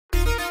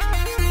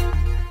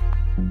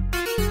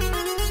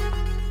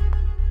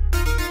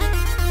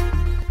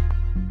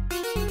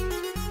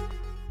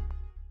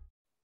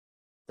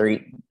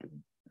Three.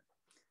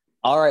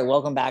 All right,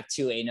 welcome back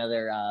to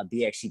another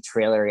BXG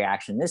trailer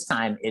reaction. This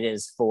time it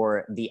is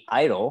for The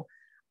Idol,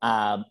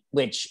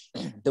 which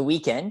The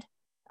Weeknd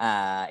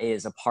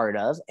is a part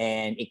of.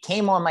 And it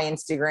came on my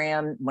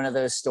Instagram, one of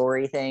those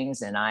story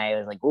things. And I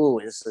was like, ooh,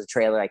 this is a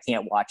trailer. I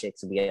can't watch it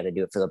because we got to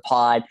do it for the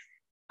pod.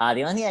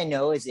 The only thing I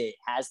know is it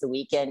has The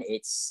Weeknd.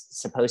 It's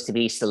supposed to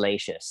be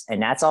salacious.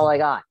 And that's all I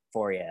got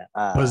for you.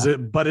 Is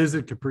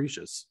it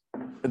capricious?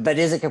 But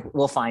is it?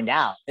 We'll find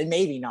out. And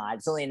maybe not.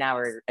 It's only an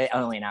hour.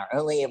 Only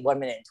a 1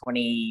 minute and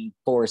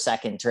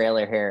 24-second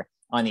trailer here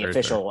on the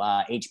official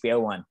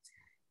HBO one.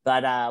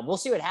 But we'll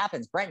see what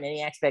happens. Brenton,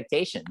 any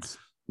expectations?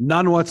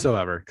 None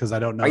whatsoever, because I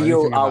don't know. Are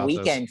you a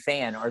Weeknd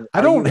fan? Or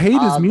I don't hate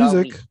his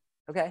music.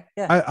 Okay,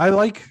 yeah.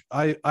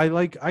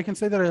 I can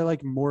say that I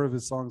like more of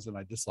his songs than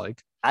I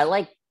dislike. I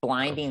like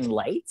Blinding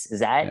Lights. Is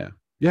that?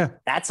 Yeah.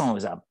 That song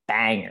was a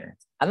banger.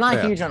 I'm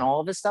not huge on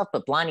all of his stuff,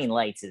 but Blinding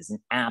Lights is an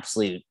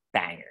absolute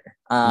banger.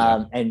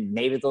 And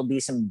maybe there'll be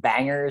some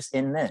bangers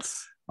in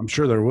this. I'm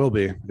sure there will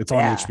be. It's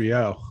on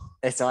HBO.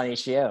 It's on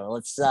HBO.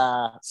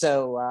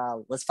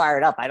 Let's fire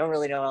it up. I don't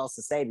really know what else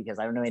to say because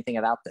I don't know anything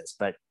about this,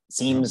 but it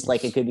seems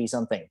like it could be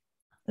something.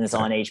 And it's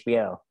on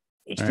HBO.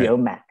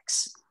 HBO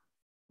Max.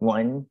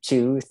 1,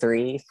 2,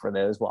 3 for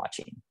those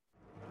watching.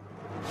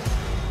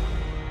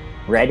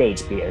 Red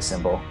HBO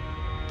symbol.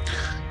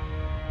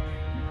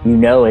 You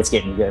know it's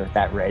getting good with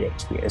that red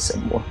HBO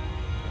symbol.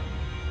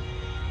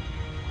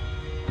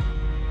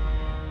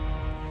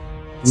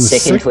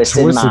 Sick and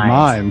Twisted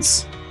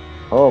Minds.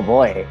 Oh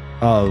boy.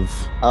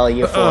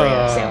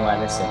 Euphoria, Sam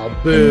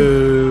Levinson.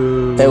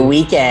 Boo. The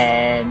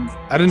Weeknd.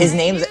 His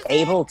name's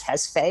Abel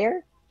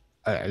Tesfaye.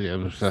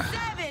 7,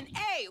 8.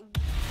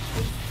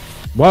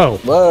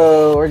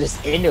 Whoa, we're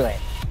just into it.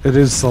 It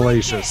is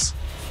salacious.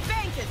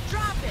 Bank it,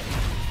 drop it.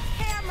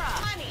 Camera.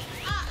 Money.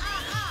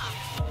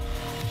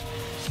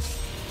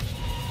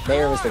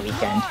 There was The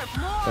Weeknd.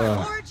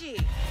 More orgy.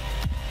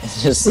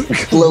 It's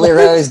just Lily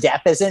Rose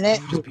Depp is in it.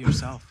 Just be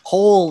yourself.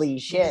 Holy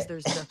shit.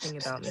 There's nothing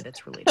about me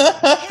that's related to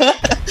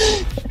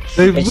that.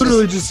 They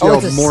literally just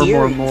yelled more.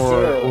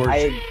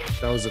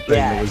 That was a thing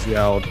that was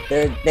yelled.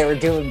 They were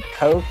doing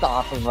coke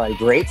off of a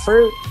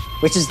grapefruit,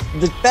 which is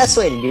the best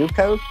way to do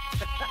coke,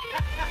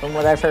 from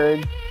what I've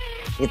heard.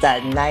 Get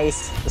that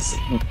nice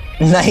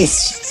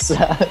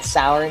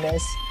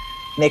sourness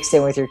mixed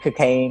in with your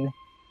cocaine.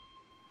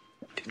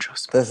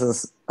 Trust me. This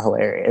is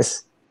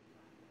hilarious.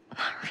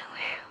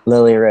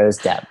 Lily Rose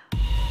Depp.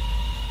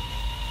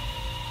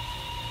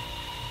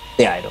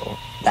 The Idol.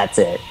 That's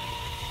it.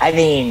 I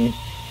mean,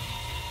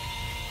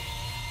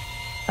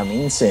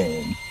 coming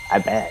soon. I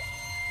bet.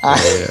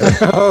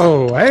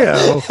 Oh,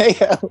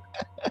 hey-o.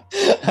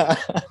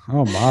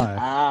 Oh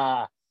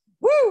my.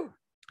 Woo.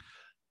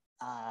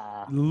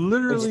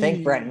 Literally, what do you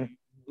think, Brenton?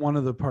 One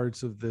of the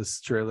parts of this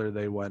trailer,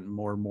 they went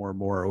more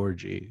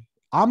orgy.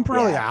 I'm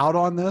probably out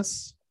on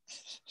this.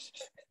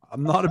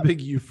 I'm not a big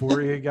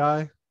Euphoria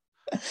guy.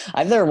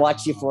 I've never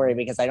watched Euphoria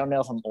because I don't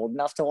know if I'm old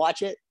enough to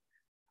watch it.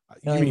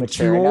 You mean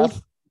too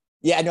old?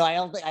 Yeah, no, I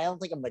don't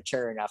think I'm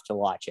mature enough to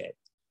watch it.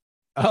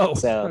 Oh,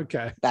 so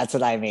okay. That's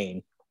what I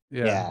mean.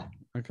 Yeah.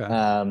 Okay.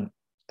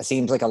 It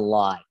seems like a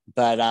lot,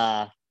 but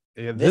I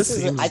thought this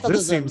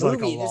seems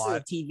like a lot. This is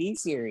a TV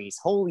series.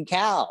 Holy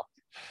cow.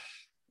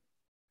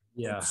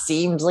 Yeah. It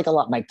seems like a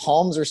lot. My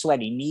palms are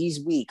sweaty, knees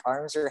weak,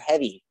 arms are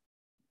heavy.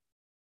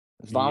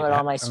 Vomit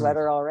on my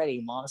sweater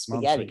already. Mom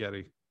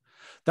spaghetti.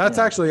 That's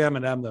actually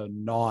Eminem though,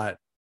 not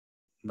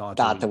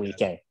The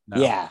Weeknd.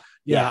 No.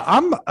 Yeah.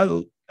 I'm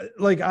I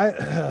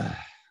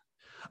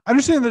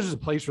understand there's a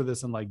place for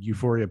this in like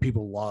Euphoria.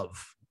 People love,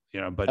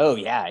 but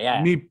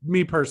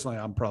Me personally,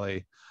 I'm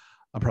probably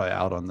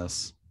out on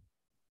this.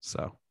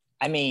 So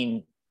I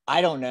mean, I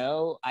don't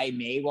know. I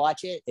may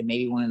watch it. It may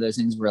be one of those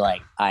things where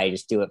like I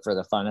just do it for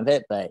the fun of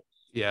it, but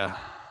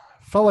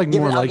felt like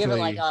more I'll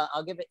likely.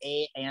 I'll give it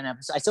an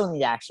episode. I still need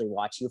to actually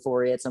watch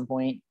Euphoria at some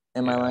point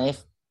in my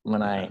life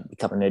when I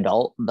become an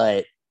adult.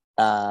 But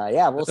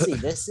we'll see.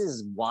 This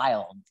is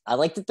wild. I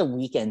like that The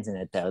Weeknd's in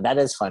it though. That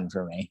is fun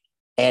for me.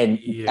 And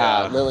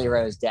Lily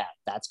Rose Depp.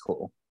 That's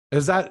cool.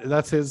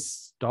 That's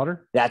his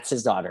daughter? That's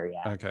his daughter.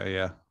 Yeah. Okay.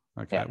 Yeah.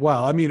 Okay. Yeah.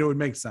 Well, I mean, it would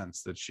make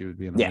sense that she would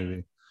be in the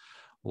movie,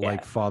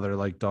 like father,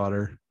 like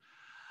daughter.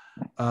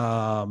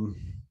 The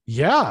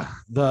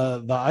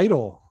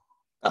Idol.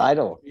 The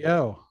Idol.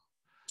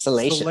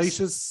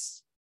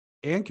 Salacious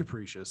and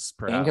capricious,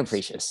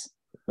 perhaps.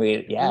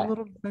 Maybe a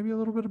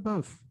little bit of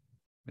both.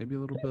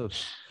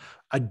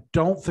 I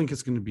don't think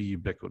it's going to be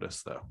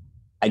ubiquitous, though.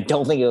 I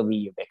don't think it'll be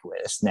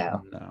ubiquitous.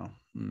 No,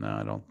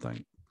 I don't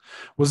think.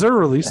 Was there a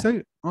release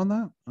date on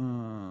that?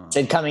 It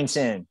said coming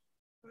soon.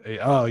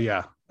 Oh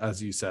yeah,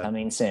 as you said,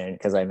 coming soon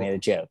because I made a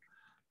joke.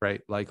 Right,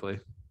 likely.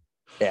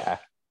 Yeah.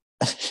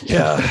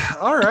 Yeah.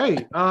 All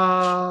right.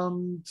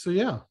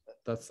 So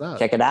that's that.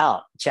 Check it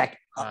out. Check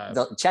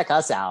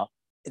us out.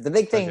 the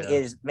big thing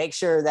is make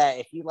sure that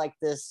if you like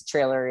this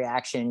trailer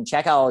reaction,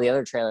 check out all the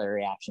other trailer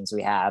reactions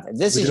we have. If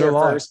this is your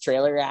first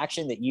trailer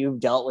reaction that you've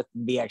dealt with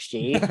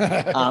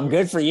BXG,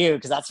 good for you,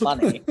 because that's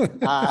funny.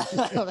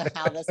 I don't know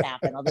how this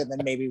happened, other than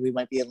maybe we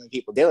might be the only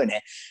people doing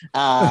it,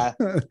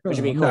 which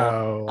would be cool.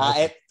 No,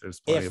 if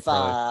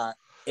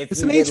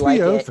it's an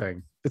HBO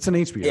thing. It's an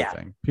HBO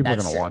thing. People are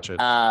going to watch it.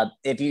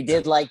 If you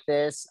did like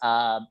this,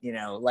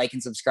 like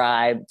and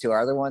subscribe to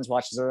our other ones,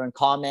 watch the other one,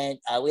 comment.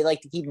 We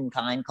like to keep them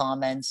kind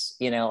comments,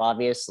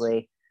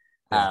 obviously.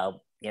 I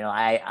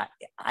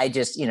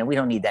just, we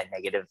don't need that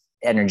negative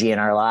energy in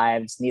our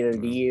lives. Neither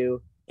do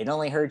you. It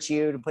only hurts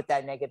you to put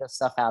that negative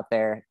stuff out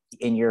there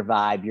in your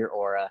vibe, your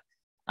aura.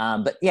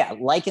 But yeah,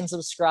 like and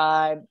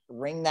subscribe,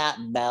 ring that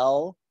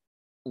bell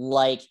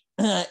like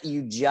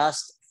you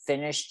just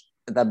finished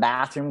the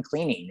bathroom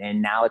cleaning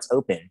and now it's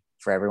open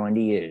for everyone to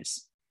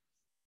use.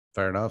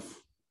 Fair enough.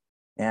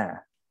 Yeah.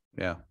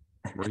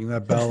 Ring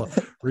that bell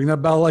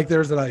like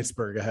there's an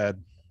iceberg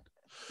ahead.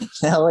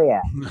 Hell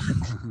yeah.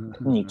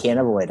 You can't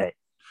avoid it.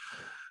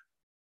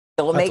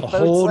 It'll that's a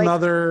whole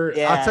nother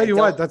I'll tell you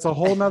what, that's a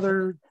whole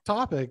nother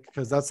topic,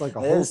 because that's like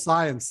a whole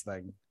science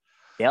thing.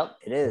 Yep,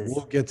 it is.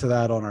 We'll get to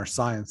that on our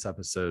science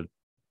episode.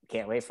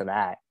 Can't wait for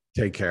that.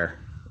 Take care.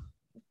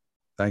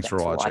 Thanks for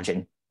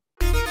watching.